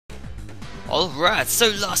Alright, so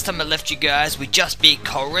last time I left you guys, we just beat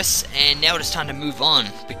Chorus, and now it's time to move on,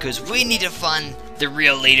 because we need to find the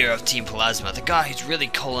real leader of Team Plasma, the guy who's really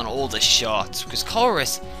calling all the shots, because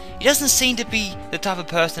Chorus, he doesn't seem to be the type of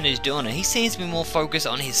person who's doing it. He seems to be more focused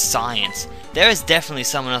on his science. There is definitely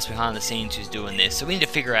someone else behind the scenes who's doing this, so we need to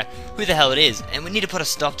figure out who the hell it is, and we need to put a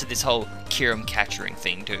stop to this whole Kirim capturing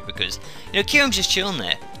thing too, because, you know, Kirim's just chilling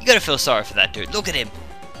there. You gotta feel sorry for that dude. Look at him.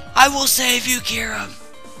 I will save you, Kirim.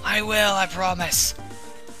 I will, I promise.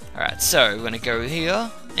 Alright, so we're gonna go here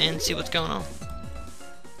and see what's going on.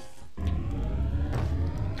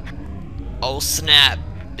 Oh snap,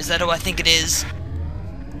 is that who I think it is?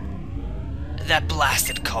 That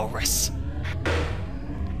blasted Chorus.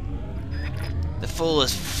 The fool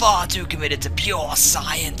is far too committed to pure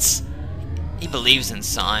science. He believes in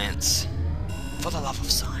science. For the love of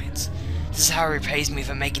science. This is how he repays me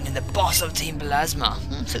for making him the boss of Team Plasma.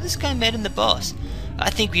 So this guy made him the boss. I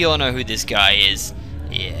think we all know who this guy is.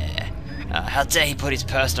 Yeah. How dare he put his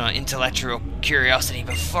personal intellectual curiosity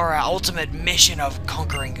before our ultimate mission of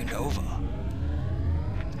conquering Unova.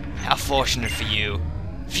 How fortunate for you.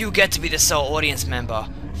 If you get to be the sole audience member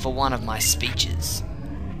for one of my speeches.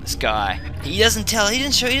 This guy, he doesn't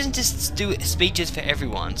just do speeches for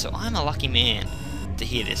everyone, so I'm a lucky man to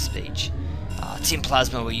hear this speech. Team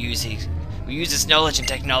Plasma will use its knowledge and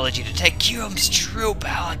technology to take Kirim's true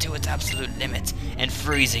power to its absolute limits and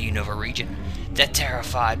freeze the Unova region. The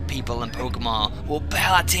terrified people and Pokemon will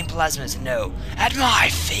bow at Team Plasma's no at my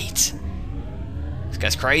feet. This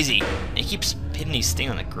guy's crazy. He keeps hitting his thing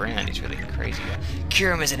on the ground. He's really crazy.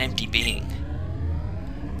 Kirim is an empty being.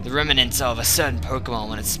 The remnants of a certain Pokemon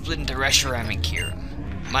when it's split into Reshiram and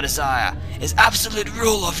Kirim. My desire is absolute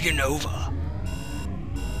rule of Unova.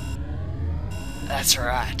 That's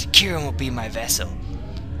right, Kirim will be my vessel,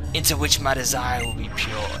 into which my desire will be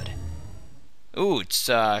poured. Ooh, it's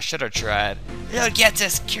Shadow Triad. Lord gets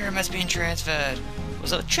us, Kirim has been transferred.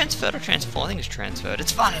 Was it transferred or transformed? I think it's transferred.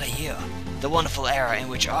 It's finally here. The wonderful era in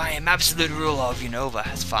which I am absolute ruler of Unova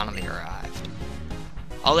has finally arrived.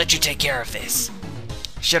 I'll let you take care of this.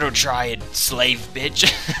 Shadow Triad slave bitch.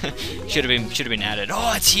 should have been added.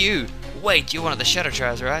 Oh, it's you. Wait, you're one of the Shadow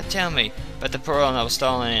Triads, right? Tell me. But the pearl that was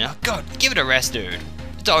stolen in. Oh god, give it a rest, dude.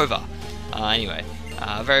 It's over. Anyway,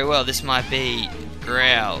 very well. This might be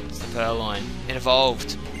Growl. It's the Purloin. It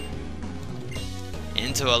evolved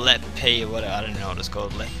into a Let P or whatever. I don't know what it's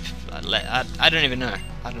called. I don't even know.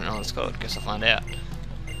 I don't know what it's called. Guess I'll find out.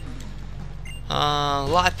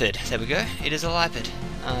 Lipid. There we go. It is a Lipid.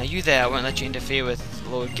 You there. I won't let you interfere with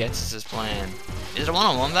Lord Getz's plan. Is it a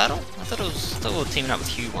one-on-one battle? I thought we were teaming up with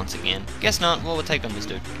Hugh once again. Guess not. Well, we'll take on this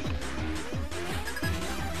dude.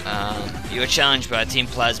 You are challenged by Team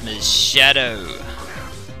Plasma's Shadow.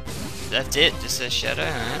 That's it? Just says Shadow?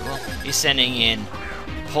 Alright, well, you're sending in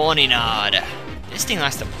Pawninard. This thing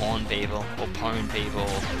likes to pawn people. Or pwn people.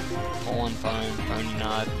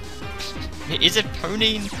 Pwnynard. Is it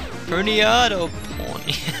Ponyard or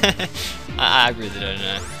Pawny? I really don't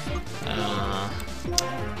know.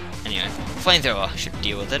 Anyway, Flamethrower should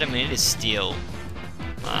deal with it. I mean, it is steel.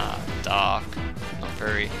 Dark. Not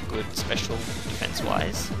very good special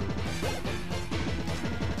defense-wise.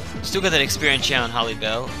 Still got that experience here on Harley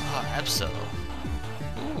Bell. Oh, Absol.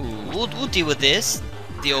 Ooh, we'll deal with this.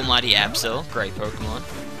 The almighty Absol. Great Pokemon.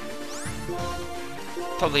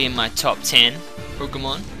 Probably in my top 10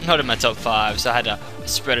 Pokemon. Not in my top 5, so I had to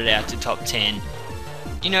spread it out to top 10.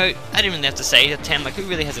 You know, I didn't really have to say top 10, like who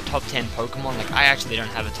really has a top 10 Pokemon? Like I actually don't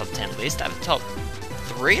have a top 10 list, I have a top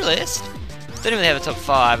 3 list. Don't really have a top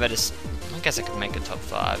 5, I guess I could make a top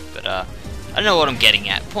 5, but I don't know what I'm getting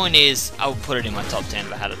at. Point is, I would put it in my top 10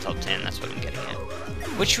 if I had a top 10, that's what I'm getting at.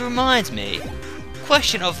 Which reminds me,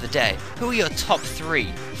 question of the day, who are your top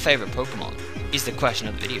 3 favorite Pokemon? Is the question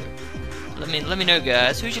of the video. Let me know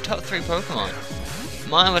guys, who's your top 3 Pokemon?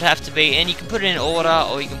 Mine would have to be, and you can put it in order,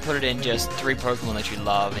 or you can put it in just 3 Pokemon that you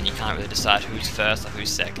love, and you can't really decide who's first or who's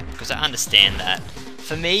second, because I understand that.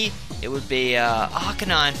 For me, it would be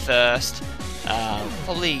Arcanine first,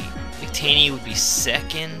 probably Victini would be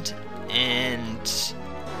second, and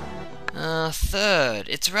third.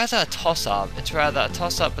 It's rather a toss-up. It's rather a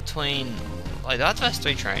toss-up between, like, that's best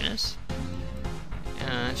 3 trainers.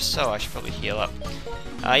 Just so I should probably heal up.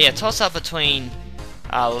 Yeah, toss-up between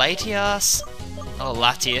Latias, or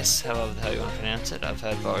Latias, however the hell you want to pronounce it, I've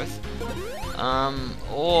heard both.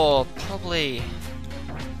 Or probably,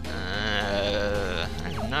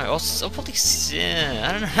 I don't know, or probably,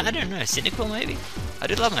 I don't know, Cynical maybe? I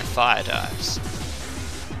do love my fire types.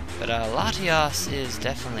 But Latias is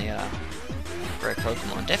definitely a great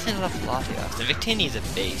Pokemon. Definitely love Latias. The Victini is a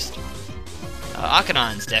beast.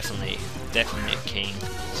 Arcanine's definitely a king.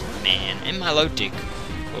 So Man, and Milotic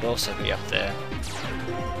would also be up there.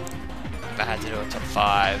 If I had to do a top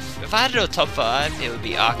 5. If I had to do a top 5, it would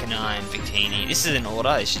be Arcanine, Victini. This is in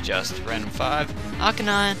order, this is just random 5.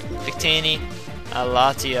 Arcanine, Victini,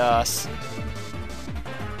 Latias,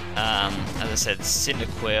 as I said,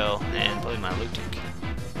 Cyndaquil, and probably Milotic.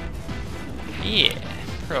 Yeah,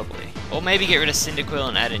 probably. Or maybe get rid of Cyndaquil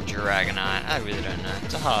and add in Dragonite. I really don't know.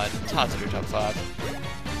 It's hard to do top 5.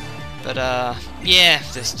 But yeah,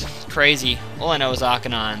 just crazy. All I know is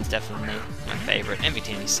Arcanine's definitely my favourite, and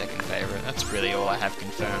Victini's second favourite. That's really all I have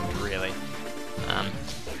confirmed, really.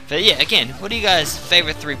 But yeah, again, what are you guys'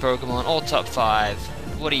 favourite 3 Pokemon? All top 5.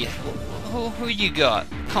 What do you? Who you got?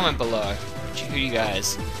 Comment below.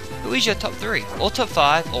 Who is your top 3? All top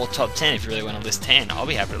 5, or top 10 if you really want to list 10. I'll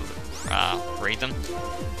be happy to read them.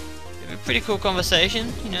 It'd be a pretty cool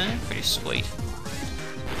conversation, you know, pretty sweet.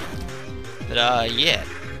 But yeah.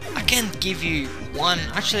 I can give you one.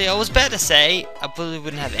 Actually, I was about to say I probably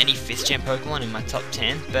wouldn't have any 5th gen Pokemon in my top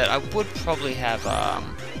 10, but I would probably have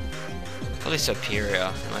probably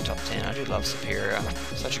Superior in my top 10. I do love Superior.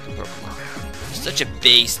 Such a good Pokemon. Such a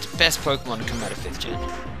beast. Best Pokemon to come out of 5th gen.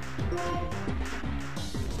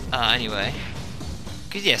 Anyway,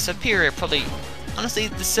 because yeah, Superior probably. Honestly,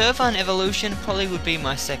 the Servine evolution probably would be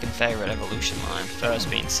my second favorite evolution line. First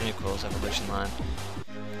being Cyndaquil's evolution line,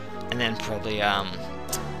 and then probably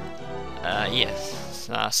yes,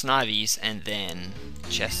 Snivy's, and then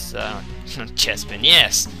Chespin.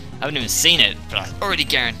 Yes, I haven't even seen it, but I've already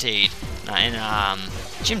guaranteed. And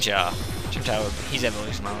Chimchar. His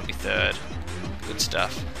evolution line would be 3rd. Good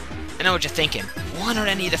stuff. I know what you're thinking. Why not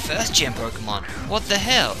any of the 1st gen Pokemon? What the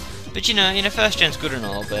hell? But you know, 1st gen's good and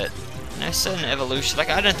all, but you know, certain evolution, like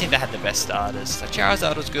I don't think they had the best starters. Like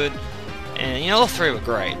Charizard was good, and you know, all 3 were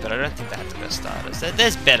great, but I don't think they had the best starters.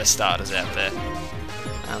 There's better starters out there.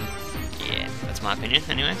 Yeah, that's my opinion,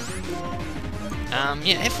 anyway.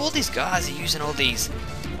 Yeah, if all these guys are using all these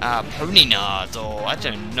Ponyards, or I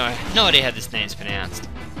don't know, no idea how this name's pronounced.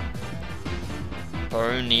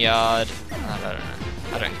 Ponyard, I don't know,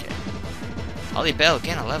 I don't care. Holy Bell,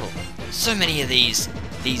 again a level. So many of these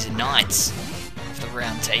knights of the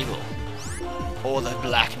Round Table, or the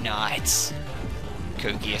Black Knights.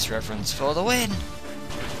 Kogias reference for the win.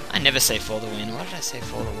 I never say for the win. Why did I say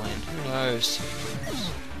for the win? Who knows?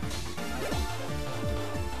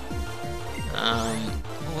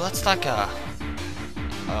 Well, that's like a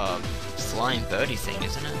flying birdie thing,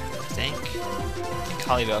 isn't it? I think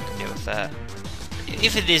Hollybell can deal with that.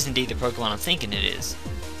 If it is indeed the Pokemon I'm thinking it is,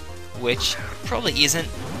 which probably isn't,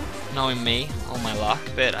 knowing me, all my luck,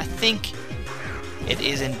 but I think it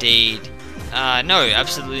is indeed. No,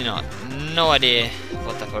 absolutely not. No idea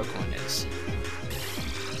what the Pokemon is.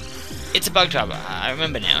 It's a bug type. I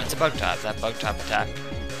remember now. It's a bug type. That bug type attack.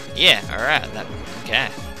 Yeah. All right. Okay.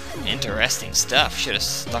 Interesting stuff. Should have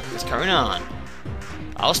stuck this cone on.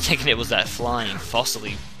 I was thinking it was that flying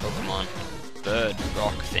fossily Pokemon, bird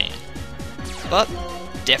rock thing, but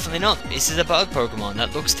definitely not. This is a bug Pokemon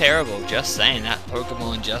that looks terrible. Just saying, that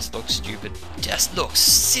Pokemon just looks stupid. Just looks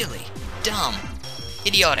silly, dumb,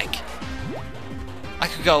 idiotic. I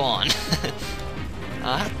could go on.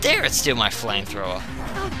 How dare it steal my flamethrower?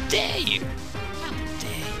 How dare you? How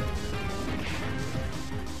dare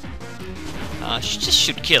you? She just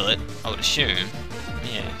should kill it, I would assume.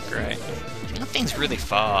 Yeah, great. That thing's really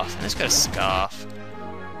fast, and it's got a scarf.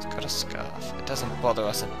 It's got a scarf. It doesn't bother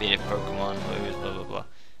us a bit if Pokemon lose, blah blah blah.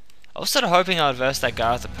 I was sort of hoping I would verse that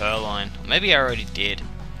guy with the Purloin. Maybe I already did.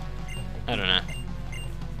 I don't know.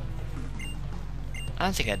 I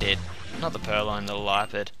don't think I did. Not the Purloin, the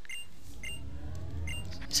Lipid.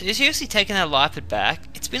 So you're seriously taking that Lipid back?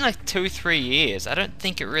 It's been like 2-3 years. I don't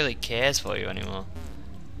think it really cares for you anymore.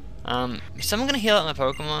 Is someone gonna heal up my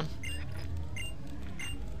Pokemon?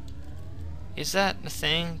 Is that the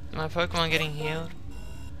thing? My Pokemon getting healed?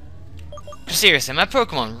 Seriously, my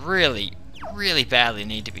Pokemon really badly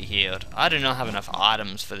need to be healed. I do not have enough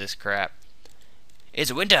items for this crap.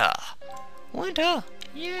 It's winter! Winter!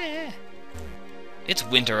 Yeah! It's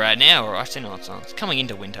winter right now, or actually no, it's coming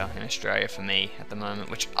into winter in Australia for me at the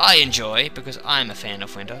moment, which I enjoy because I'm a fan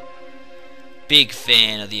of winter. Big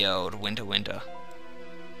fan of the old winter.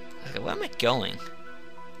 Okay, where am I going?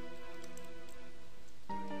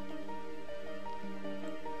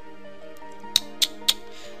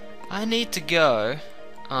 I need to go.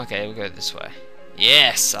 Okay, we'll go this way.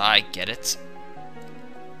 Yes, I get it.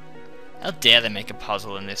 How dare they make a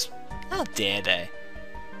puzzle in this? How dare they?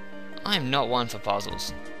 I am not one for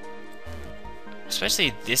puzzles.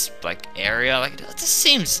 Especially this, like, area. Like, it just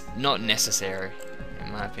seems not necessary,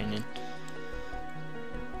 in my opinion.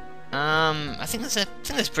 I think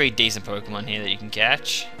there's pretty decent Pokemon here that you can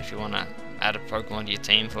catch if you want to add a Pokemon to your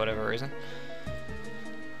team for whatever reason.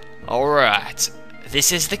 Alright,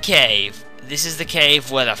 this is the cave. This is the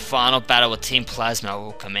cave where the final battle with Team Plasma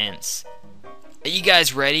will commence. Are you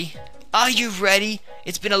guys ready? Are you ready?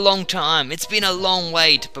 It's been a long time. It's been a long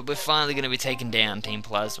wait, but we're finally going to be taking down Team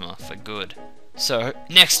Plasma for good. So,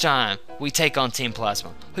 next time, we take on Team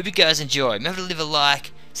Plasma. Hope you guys enjoy. Remember to leave a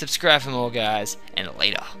like, subscribe for more, guys, and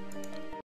later.